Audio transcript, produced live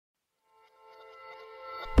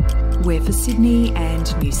We're for Sydney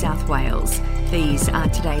and New South Wales. These are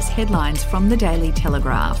today's headlines from the Daily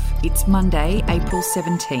Telegraph. It's Monday, April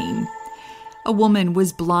 17. A woman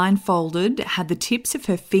was blindfolded, had the tips of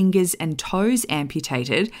her fingers and toes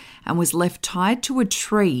amputated, and was left tied to a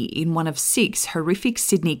tree in one of 6 horrific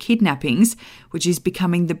Sydney kidnappings, which is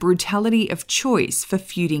becoming the brutality of choice for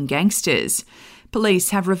feuding gangsters. Police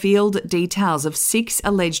have revealed details of 6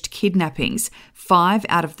 alleged kidnappings. 5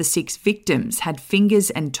 out of the 6 victims had fingers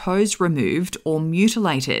and toes removed or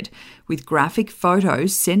mutilated, with graphic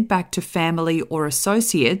photos sent back to family or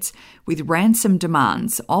associates with ransom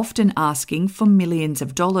demands, often asking for millions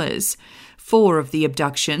of dollars. 4 of the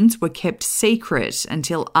abductions were kept secret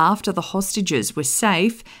until after the hostages were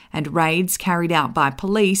safe, and raids carried out by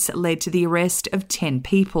police led to the arrest of 10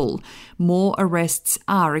 people. More arrests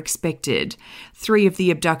are expected. 3 of the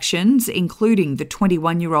abductions, including the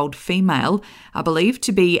 21-year-old female, are believed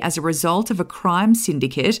to be as a result of a crime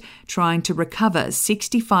syndicate trying to recover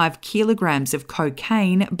 65 kilograms of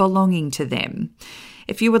cocaine belonging to them.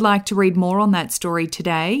 If you would like to read more on that story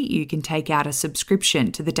today, you can take out a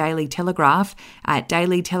subscription to the Daily Telegraph at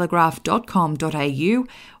dailytelegraph.com.au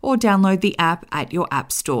or download the app at your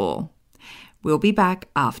app store. We'll be back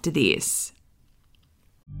after this.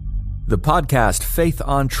 The podcast Faith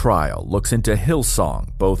on Trial looks into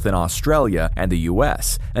Hillsong, both in Australia and the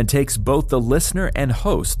US, and takes both the listener and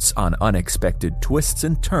hosts on unexpected twists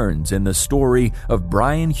and turns in the story of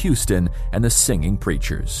Brian Houston and the Singing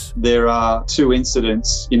Preachers. There are 2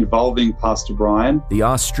 incidents involving Pastor Brian. The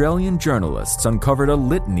Australian journalists uncovered a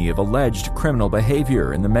litany of alleged criminal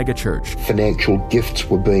behavior in the megachurch. Financial gifts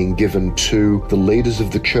were being given to the leaders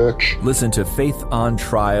of the church. Listen to Faith on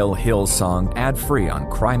Trial Hillsong ad-free on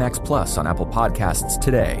Crimex Plus on Apple Podcasts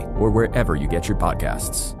today or wherever you get your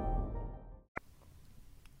podcasts.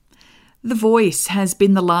 The Voice has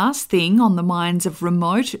been the last thing on the minds of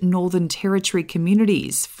remote Northern Territory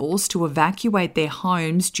communities forced to evacuate their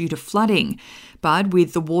homes due to flooding. But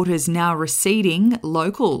with the waters now receding,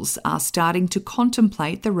 locals are starting to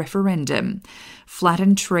contemplate the referendum.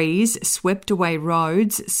 Flattened trees, swept away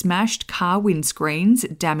roads, smashed car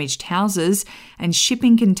windscreens, damaged houses, and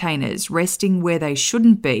shipping containers resting where they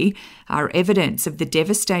shouldn't be are evidence of the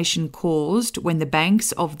devastation caused when the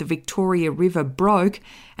banks of the Victoria River broke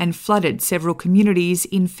and flooded several communities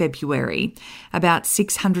in February. About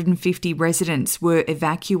 650 residents were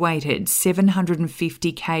evacuated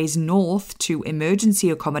 750 k's north to emergency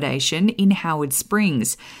accommodation in Howard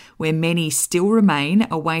Springs, where many still remain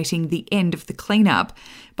awaiting the end of the cleanup.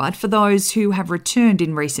 But for those who have returned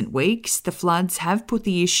in recent weeks, the floods have put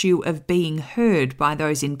the issue of being heard by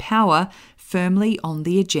those in power firmly on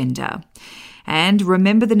the agenda. And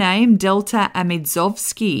remember the name Delta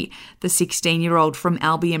Amidzovsky. The 16-year-old from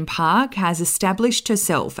Albion Park has established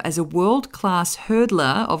herself as a world-class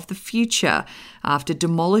hurdler of the future after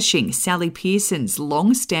demolishing Sally Pearson's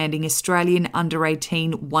long-standing Australian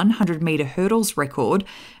under-18 100-metre hurdles record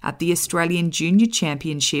at the Australian Junior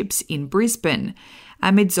Championships in Brisbane.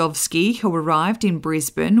 Amidzovsky, who arrived in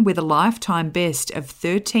Brisbane with a lifetime best of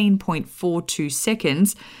 13.42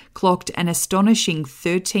 seconds, clocked an astonishing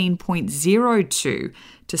 13.02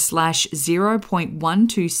 to slash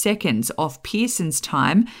 0.12 seconds off Pearson's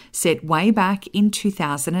time set way back in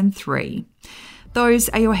 2003. Those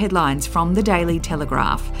are your headlines from the Daily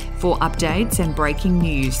Telegraph. For updates and breaking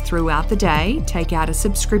news throughout the day, take out a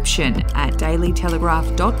subscription at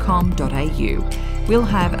dailytelegraph.com.au. We'll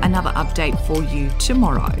have another update for you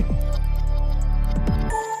tomorrow.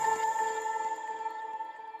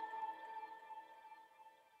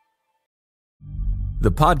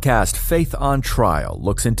 The podcast Faith on Trial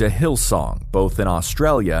looks into Hillsong, both in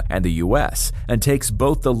Australia and the US, and takes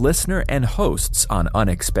both the listener and hosts on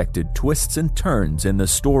unexpected twists and turns in the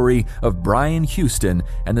story of Brian Houston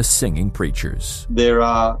and the Singing Preachers. There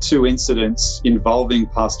are 2 incidents involving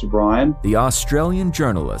Pastor Brian. The Australian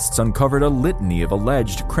journalists uncovered a litany of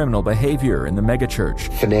alleged criminal behavior in the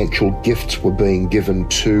megachurch. Financial gifts were being given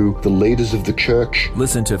to the leaders of the church.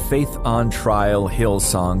 Listen to Faith on Trial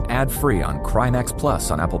Hillsong ad-free on Crimex Plus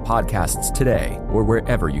on Apple Podcasts today or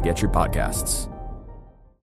wherever you get your podcasts.